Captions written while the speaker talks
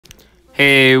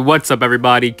Hey, what's up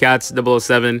everybody,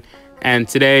 Cats007, and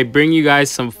today bring you guys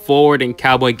some forward and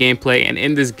cowboy gameplay. And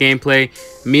in this gameplay,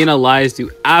 me and Elias do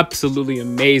absolutely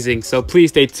amazing, so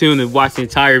please stay tuned and watch the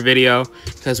entire video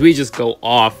because we just go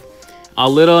off. A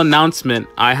little announcement: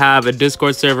 I have a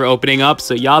Discord server opening up,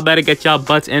 so y'all better get y'all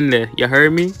butts in there, you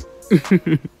heard me?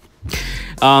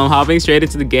 Hopping straight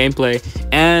into the gameplay,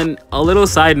 and a little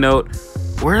side note,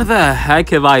 where the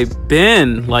heck have I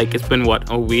been? Like, it's been what,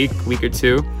 a week or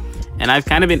two? And I've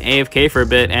kind of been AFK for a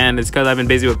bit, and it's because I've been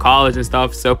busy with college and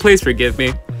stuff, so please forgive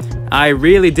me. I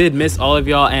really did miss all of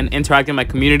y'all and interacting with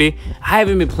my community. I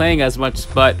haven't been playing as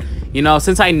much, but you know,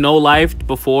 since I no-lifed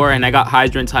before and I got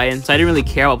Hydra and Titan, so I didn't really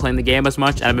care about playing the game as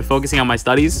much. I've been focusing on my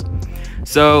studies.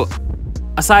 So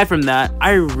aside from that,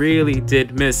 I really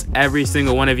did miss every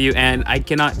single one of you, and I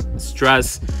cannot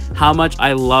stress how much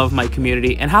I love my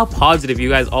community and how positive you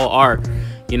guys all are.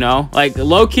 You know, like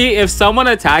low-key, if someone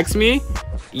attacks me,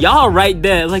 y'all right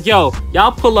there, like, yo,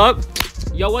 y'all pull up,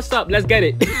 yo, what's up, let's get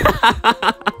it.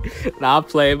 Nah, I'm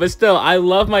playing, but still, I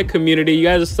love my community. You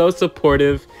guys are so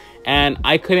supportive, and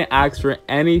I couldn't ask for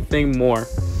anything more.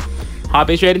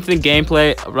 Hopping straight into the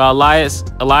gameplay,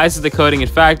 Elias is decoding in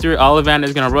factory. Ollivander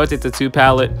is gonna rotate the 2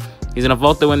 pallet. He's gonna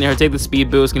vault the window here, take the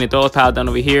speed boost, gonna throw the pallet down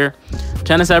over here,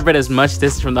 trying to separate as much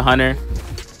distance from the hunter.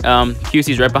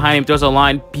 QC's right behind him, throws a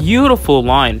line, beautiful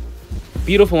line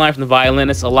from the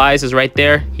violinist. Elias is right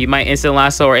there. He might instant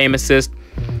lasso or aim assist.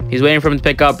 He's waiting for him to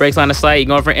pick up, breaks line of sight. He's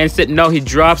going for instant. No, he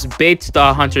drops, baits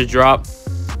the hunter's drop.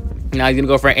 Now he's gonna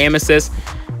go for an aim assist.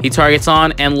 He targets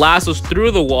on and lassos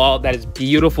through the wall. That is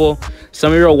beautiful.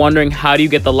 Some of you are wondering, how do you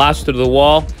get the lasso through the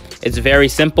wall? It's very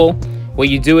simple. What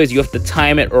you do is you have to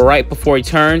time it right before he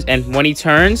turns, and when he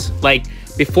turns, like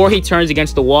before he turns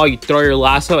against the wall, you throw your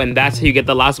lasso, and that's how you get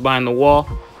the lasso behind the wall.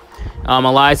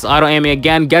 Elias auto aiming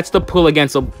again, gets the pull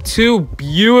against 2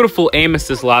 beautiful aim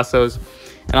assist lassos,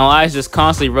 and Elias just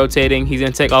constantly rotating. He's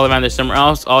gonna take Ollivander somewhere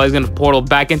else. He's gonna portal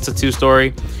back into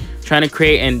 2-story, trying to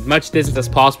create as much distance as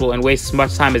possible and waste as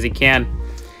much time as he can.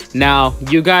 Now,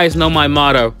 you guys know my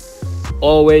motto: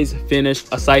 always finish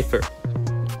a cipher.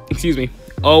 Excuse me,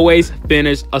 always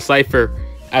finish a cipher.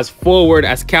 As forward,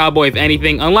 as cowboy, if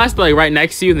anything, unless they're like right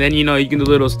next to you, then you know you can do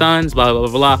little stuns, blah blah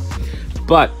blah blah.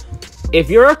 But if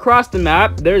you're across the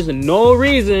map, there's no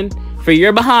reason for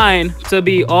your behind to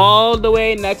be all the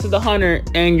way next to the hunter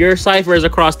and your cipher is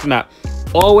across the map.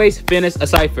 Always finish a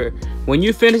cipher. When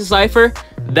you finish a cipher,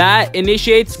 that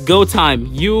initiates go time.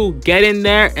 You get in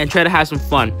there and try to have some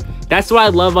fun. That's what I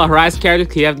love about Horizon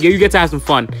characters. You get to have some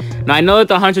fun. Now, I know that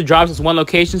the hunter drops in one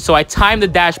location, so I time the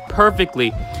dash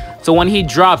perfectly. So when he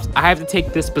drops, I have to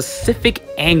take this specific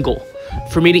angle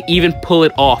for me to even pull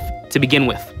it off to begin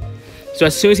with. So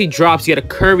as soon as he drops, you gotta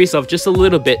curve yourself just a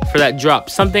little bit for that drop.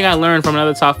 Something I learned from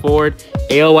another top forward,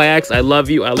 AOYX, I love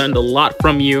you. I learned a lot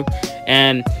from you.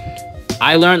 And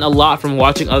I learned a lot from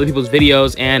watching other people's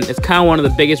videos. And it's kind of one of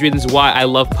the biggest reasons why I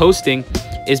love posting,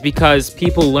 is because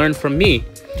people learn from me.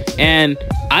 And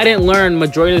I didn't learn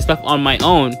majority of the stuff on my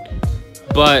own,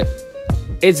 but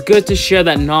it's good to share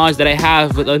that knowledge that I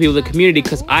have with other people in the community,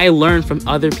 because I learn from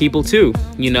other people too,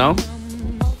 you know?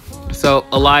 So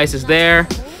Elias is there.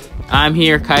 I'm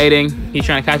here kiting. He's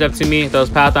trying to catch up to me. Throws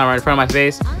path down right in front of my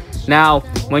face. Now,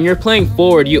 when you're playing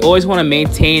forward, you always want to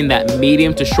maintain that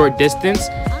medium to short distance,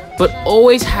 but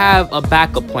always have a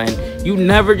backup plan. You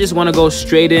never just want to go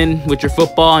straight in with your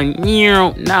football and, you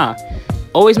know, nah.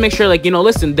 Always make sure, like, you know,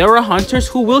 listen, there are hunters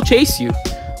who will chase you.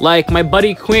 Like my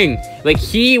buddy Quing. Like,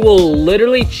 he will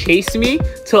literally chase me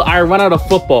till I run out of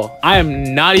football. I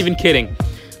am not even kidding.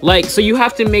 Like, so you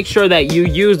have to make sure that you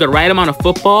use the right amount of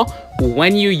football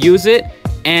when you use it,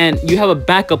 and you have a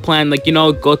backup plan, like, you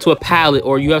know, go to a pallet,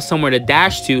 or you have somewhere to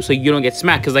dash to so you don't get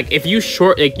smacked. Because like if you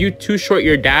too short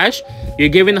your dash, you're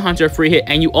giving the hunter a free hit.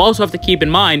 And you also have to keep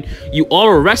in mind, you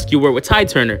are a rescuer with Tide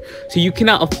Turner, so you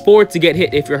cannot afford to get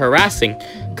hit if you're harassing,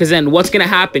 because then what's gonna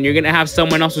happen, you're gonna have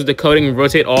someone else who's decoding and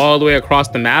rotate all the way across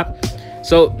the map.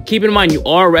 So keep in mind, you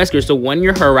are a rescuer, so when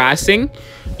you're harassing,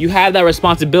 you have that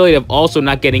responsibility of also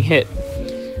not getting hit.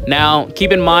 Now,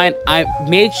 keep in mind, I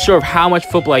made sure of how much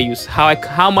football I use,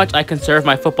 how much I conserve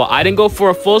my football. I didn't go for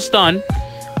a full stun.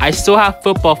 I still have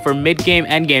football for mid-game,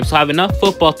 end-game. So I have enough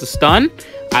football to stun,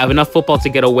 I have enough football to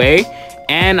get away,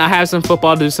 and I have some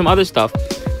football to do some other stuff.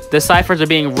 The ciphers are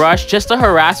being rushed just to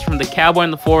harass from the cowboy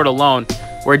and the forward alone.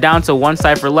 We're down to 1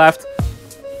 cipher left.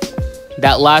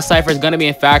 That last cipher is going to be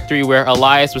in factory where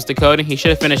Elias was decoding. He should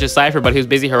have finished his cipher, but he was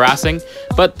busy harassing.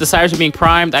 But the ciphers are being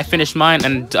primed. I finished mine,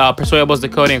 and Persuadable is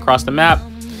decoding across the map.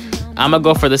 I'm going to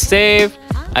go for the save.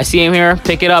 I see him here,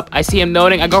 pick it up. I see him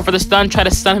noting. I go for the stun, try to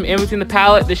stun him in between the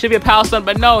pallet. There should be a pallet stun,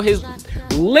 but no, his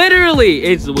Literally,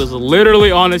 it was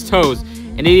literally on his toes,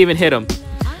 and it didn't even hit him.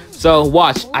 So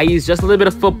watch, I use just a little bit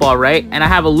of football, right? And I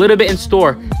have a little bit in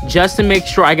store just to make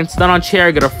sure I can stun on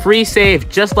chair, get a free save,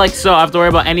 just like so. I don't have to worry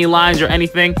about any lines or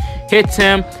anything. Hits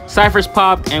him, Cypher's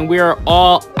popped, and we are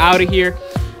all out of here.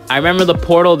 I remember the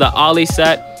portal that Ollie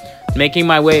set, making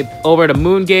my way over to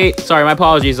Moon Gate. Sorry, my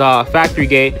apologies, Factory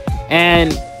Gate.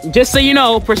 And just so you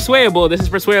know, Persuadable, this is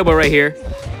Persuadable right here.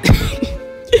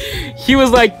 He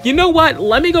was like, you know what?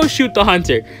 Let me go shoot the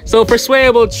hunter. So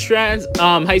Persuadable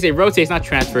rotates, not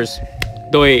transfers.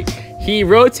 He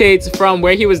rotates from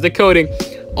where he was decoding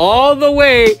all the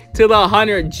way to the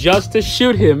hunter just to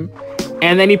shoot him.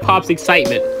 And then he pops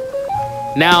excitement.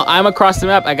 Now I'm across the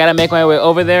map. I gotta make my way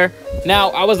over there.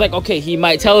 Now I was like, okay, he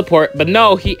might teleport, but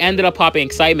no, he ended up popping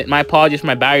excitement. My apologies for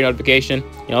my battery notification.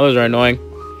 You know, those are annoying.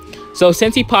 So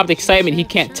since he popped excitement, he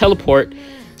can't teleport.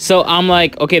 So I'm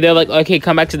like, okay, they're like, okay,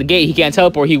 come back to the gate. He can't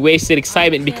teleport. He wasted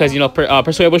excitement because, you know,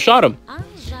 Persuadable shot him.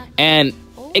 And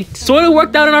it sort of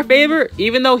worked out in our favor,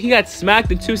 even though he got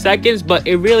smacked in 2 seconds, but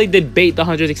it really did bait the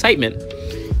hunter's excitement.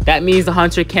 That means the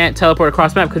hunter can't teleport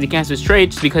across the map because he can't switch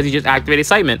trades because he just activated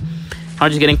excitement.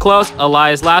 Hunter's getting close.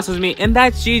 Elias lassos me, and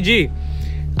that's GG.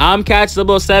 I'm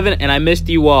Catch007, and I missed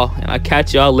you all, and I'll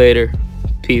catch y'all later.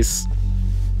 Peace.